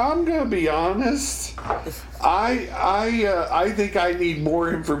 I'm gonna be honest. I think I need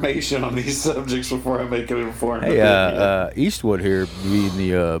more information on these subjects before I make an informed opinion. Eastwood here, being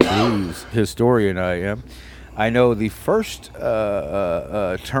the blues historian I am, I know the first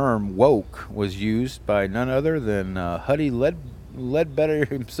term woke was used by none other than Huddy Ledbetter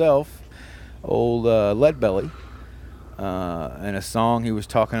himself, old Leadbelly. In a song he was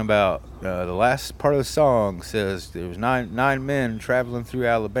talking about, the last part of the song says there was nine men traveling through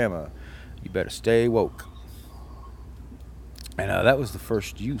Alabama. You better stay woke. And that was the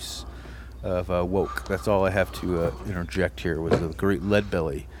first use of woke. That's all I have to interject here. Was the great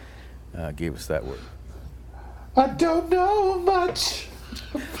Leadbelly gave us that word. I don't know much.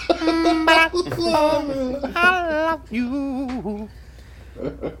 I love you.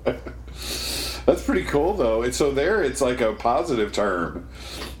 That's pretty cool, though. It's like a positive term.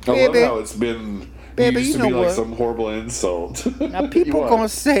 I love how it's been used to be like some horrible insult. Now people gonna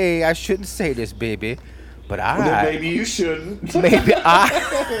say I shouldn't say this, baby, but then maybe you shouldn't. Maybe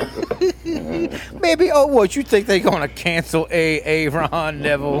maybe. Oh, what you think they gonna cancel Ron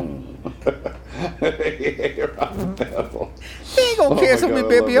Neville? Ron Neville. They ain't gonna cancel me,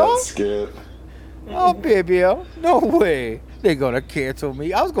 baby. Oh, baby, no way. They gonna cancel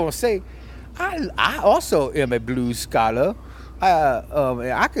me. I was gonna say, I also am a blues scholar.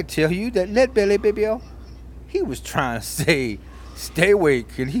 I could tell you that Leadbelly, baby, he was trying to say stay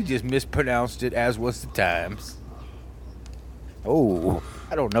awake, and he just mispronounced it, as was the Times. Oh,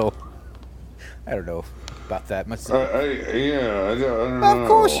 I don't know about that myself. I don't know. Of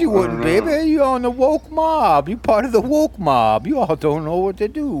course you wouldn't, baby. You're on the woke mob. You're part of the woke mob. You all don't know what to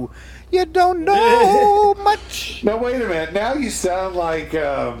do. You don't know much. Now, wait a minute. Now you sound like,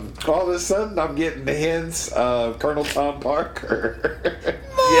 all of a sudden, I'm getting the hints of Colonel Tom Parker.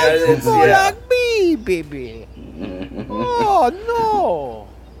 More like me, baby. Oh, no.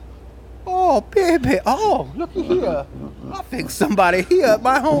 Oh, baby. Oh, looky here. I think somebody here at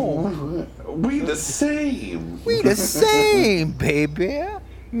my home. We the same. We the same, baby.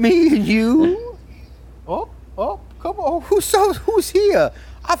 Me and you. Oh, come on. Who's here?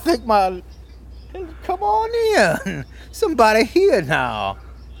 I think come on in. Somebody here now.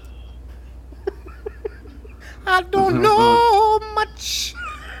 I don't know much,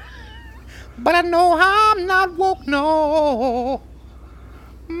 but I know I'm not woke, no.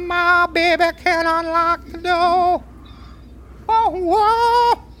 My baby can unlock the door.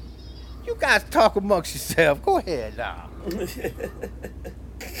 Oh, whoa. You guys talk amongst yourself. Go ahead now.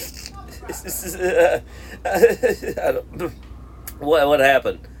 What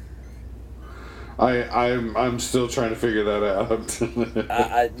happened? I'm still trying to figure that out.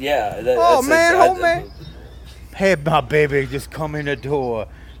 Man. Had my baby just come in the door.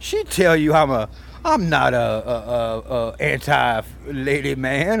 She tell you I'm not a anti-lady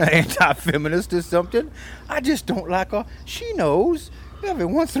man, an anti-feminist or something. I just don't like her. She knows. Every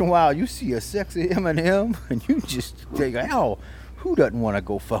once in a while you see a sexy M&M and you just think, oh, who doesn't want to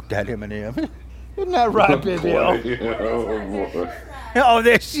go fuck that M&M? Isn't that right, baby? Oh,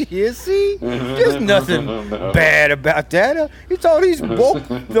 there she is. See, there's nothing bad about that. It's all these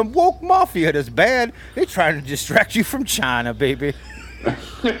woke mafia that's bad. They trying to distract you from China, baby.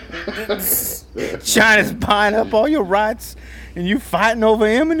 China's buying up all your rights, and you fighting over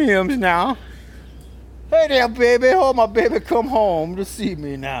M&Ms now. Hey there, baby. Oh, my baby, come home to see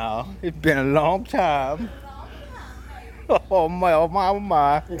me now. It's been a long time. Oh my, oh my, oh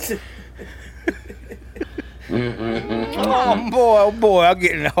my. Oh boy, I'm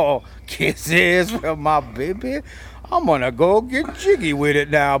getting all kisses from my baby. I'm gonna go get jiggy with it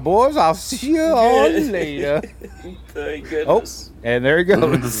now, boys. I'll see you all later. Thank goodness. Oh, and there he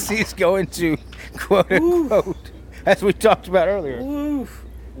goes. He's going to quote unquote, as we talked about earlier. Woo.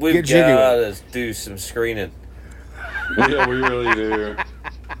 We've got to do some screening. Yeah, we really do.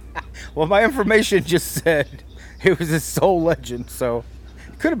 Well, my information just said it was a soul legend, so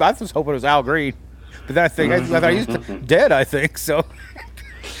could have. I was hoping it was Al Green. But then I thought he's dead, I think, so.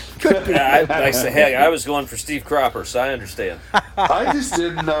 Could be. I was going for Steve Cropper, so I understand. I just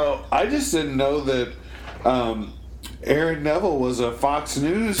didn't know that Aaron Neville was a Fox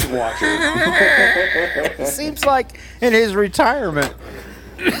News watcher. Seems like in his retirement,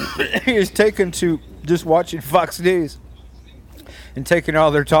 he is taken to just watching Fox News and taking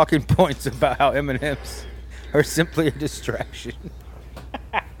all their talking points about how M&Ms are simply a distraction.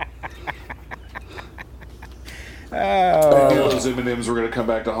 Those M&Ms were going to come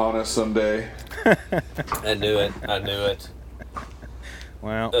back to haunt us someday. I knew it.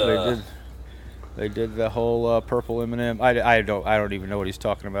 Well, they did the whole purple M&M. I don't even know what he's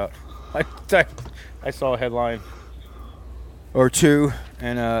talking about. I saw a headline or two,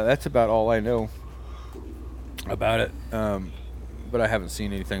 and that's about all I know about it. But I haven't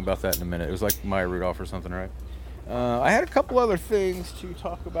seen anything about that in a minute. It was like Maya Rudolph or something, right? I had a couple other things to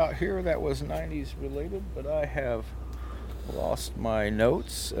talk about here that was 90s related, but I have lost my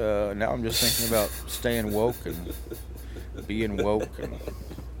notes. Now I'm just thinking about staying woke and being woke.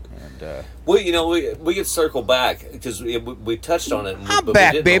 Well, we could circle back because we touched on it. I'm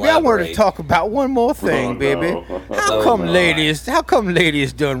back, baby. Elaborate. I wanted to talk about one more thing, baby. How come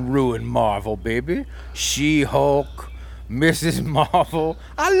ladies done ruined Marvel, baby? She-Hulk, Mrs. Marvel.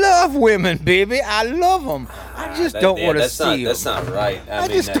 I love women, baby. I love them. I just don't want to see them. That's not right. I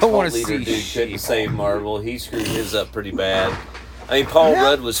mean, just don't want to see dude couldn't save Marvel. He screwed his up pretty bad. I mean, Paul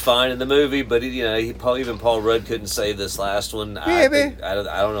Rudd was fine in the movie, but even Paul Rudd couldn't save this last one. Baby. I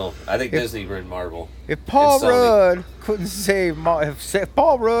don't know. I think Disney ruined Marvel. If Paul Rudd couldn't save if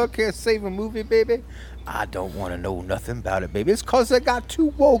Paul Rudd can't save a movie, baby, I don't want to know nothing about it, baby. It's because they got too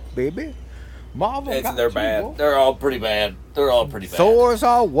woke, baby. Marvel got they're too bad. woke. They're all pretty bad. Thor's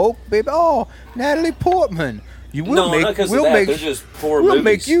all woke, baby. Oh, Natalie Portman. They're just poor movies. We'll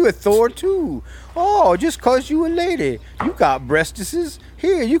make you a Thor too. Oh, just cause you a lady. You got breastises.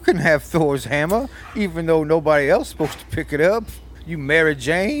 Here, you can have Thor's hammer, even though nobody else supposed to pick it up. You Mary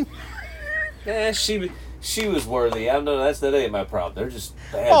Jane. Yeah, she was worthy. I don't know. That ain't my problem. They're just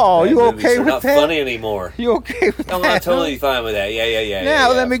bad. Oh, you movies. okay They're with not that? funny anymore. You okay with that? I'm totally fine with that. Yeah.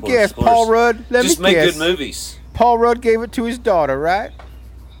 Now let me guess. Paul Rudd. Just make good movies. Paul Rudd gave it to his daughter, right?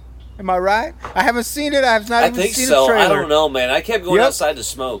 Am I right? I haven't seen it. I have not even seen the trailer. I don't know, man. I kept going outside to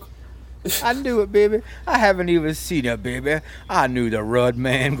smoke. I knew it, baby. I haven't even seen it, baby. I knew the Rudd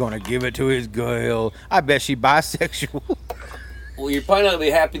man gonna give it to his girl. I bet she bisexual. Well, you're probably not going to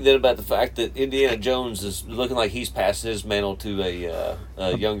be happy then about the fact that Indiana Jones is looking like he's passing his mantle to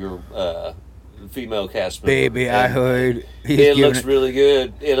a younger female cast member. Baby, I heard it looks really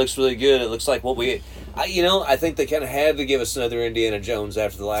good. It looks really good. It looks like what I think they kind of had to give us another Indiana Jones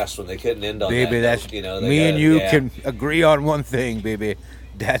after the last one. They couldn't end on baby, that. Baby, me and you can agree on one thing, baby.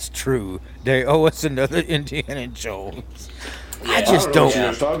 That's true. They owe us another Indiana Jones. Yeah, I just don't know what you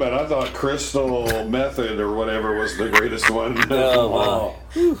were talking about. I thought Crystal Method or whatever was the greatest one.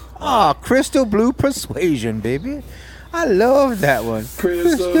 Crystal Blue Persuasion, baby. I love that one.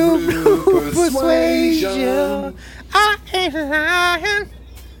 Crystal Blue Persuasion. I ain't lying.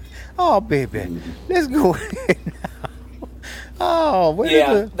 Oh, baby. Let's go ahead now. Oh,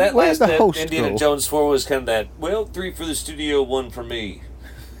 where's the host Indiana go? Jones 4 was kind of that, well, 3 for the studio, 1 for me.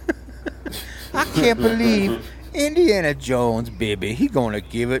 I can't believe Indiana Jones, baby. He gonna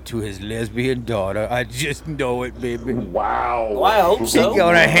give it to his lesbian daughter. I just know it, baby. Wow. Well, I hope so. He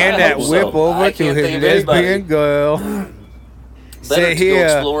gonna hand that whip over to his lesbian girl. Say here,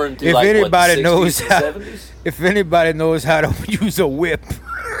 if anybody knows how to use a whip,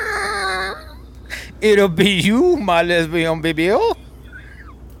 it'll be you, my lesbian baby. Oh,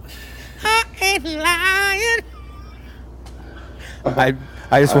 I ain't lying.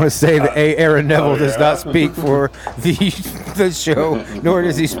 I just want to say that Aaron Neville does not speak for the show, nor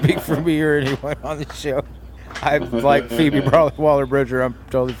does he speak for me or anyone on the show. I like Phoebe Waller-Bridger. I'm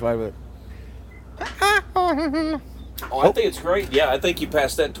totally fine with it. Oh, I think it's great. Yeah, I think you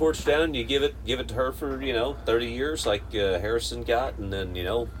pass that torch down. You give it to her for 30 years, like Harrison got, and then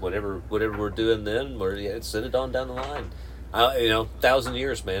whatever we're doing then, send it on down the line. 1,000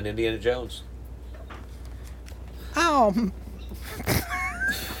 years, man. Indiana Jones.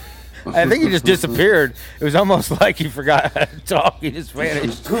 I think he just disappeared. It was almost like he forgot how to talk. He just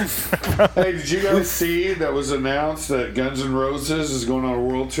vanished. Hey, did you guys see that was announced that Guns N' Roses is going on a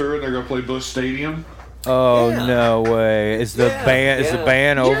world tour and they're going to play Busch Stadium? Oh, no way. Is the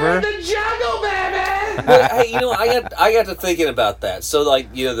band over? You're in the jungle, baby! Well, hey, I got to thinking about that. So,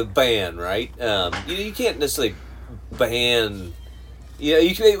 the band, right? You can't necessarily ban,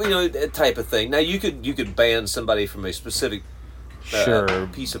 you can, that type of thing. Now, you could ban somebody from a specific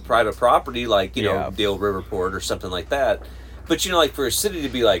piece of private property, like, the old Riverport or something like that. But, for a city to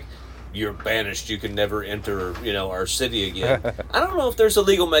be like, you're banished, you can never enter, our city again. I don't know if there's a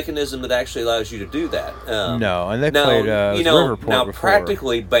legal mechanism that actually allows you to do that. No, and they played Riverport now before.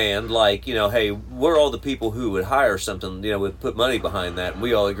 Practically banned, hey, we're all the people who would hire something, would put money behind that, and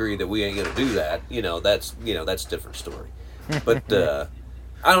we all agree that we ain't going to do that. That's a different story. But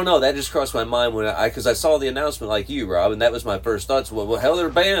I don't know. That just crossed my mind because I saw the announcement like you, Rob, and that was my first thoughts. Well, hell, they're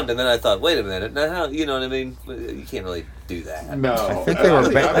banned, and then I thought, wait a minute, now how? You know what I mean? You can't really do that. No, I think they were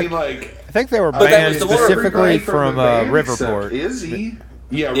banned. I think they were banned specifically from Riverport. Is he?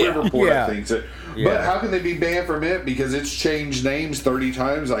 Yeah, Riverport. I think so. Yeah. But how can they be banned from it? Because it's changed names 30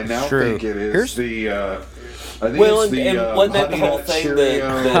 times. I now think it is and wasn't that the whole thing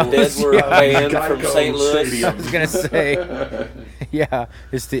that Dead were banned from St. Louis? I was going to say, yeah,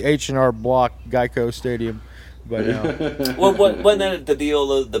 it's the H&R Block Geico Stadium. But well, wasn't that the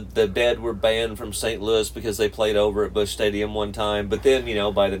deal? The Dead were banned from St. Louis because they played over at Busch Stadium one time, but then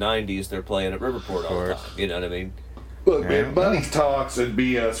by the 90s they're playing at Riverport all the time. You know what I mean? Look, man, money talks and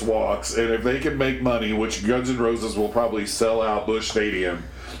BS walks, and if they can make money, which Guns N' Roses will probably sell out Busch Stadium,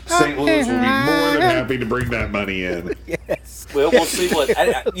 St. Louis will be more than happy to bring that money in. Yes. Well, we'll see what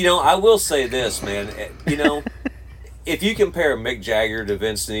I will say this, man. If you compare Mick Jagger to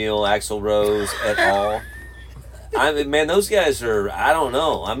Vince Neil, Axl Rose at all, I mean, man, those guys are. I don't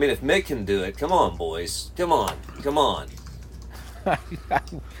know. I mean, if Mick can do it, come on, boys, come on.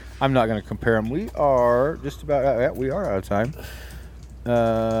 I'm not going to compare them. We are just about we are out of time.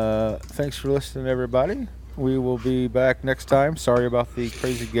 Thanks for listening, everybody. We will be back next time. Sorry about the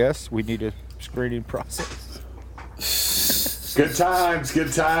crazy guests. We need a screening process. Good times.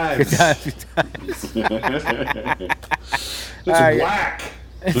 Good times. It's whack.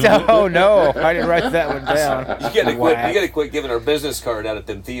 Oh no! I didn't write that one down. You gotta quit giving our business card out at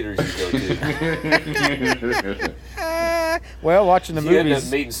them theaters you go to. Well, watching the movies. You end up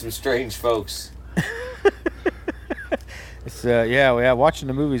meeting some strange folks. It's watching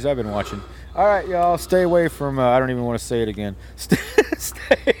the movies I've been watching. All right, y'all, stay away from. I don't even want to say it again.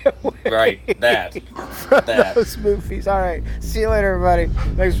 Stay away. Right, that. Those movies. All right, see you later, everybody.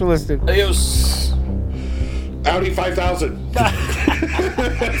 Thanks for listening. Adios. Audi 5000.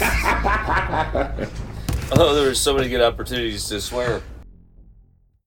 Oh, there were so many good opportunities to swear.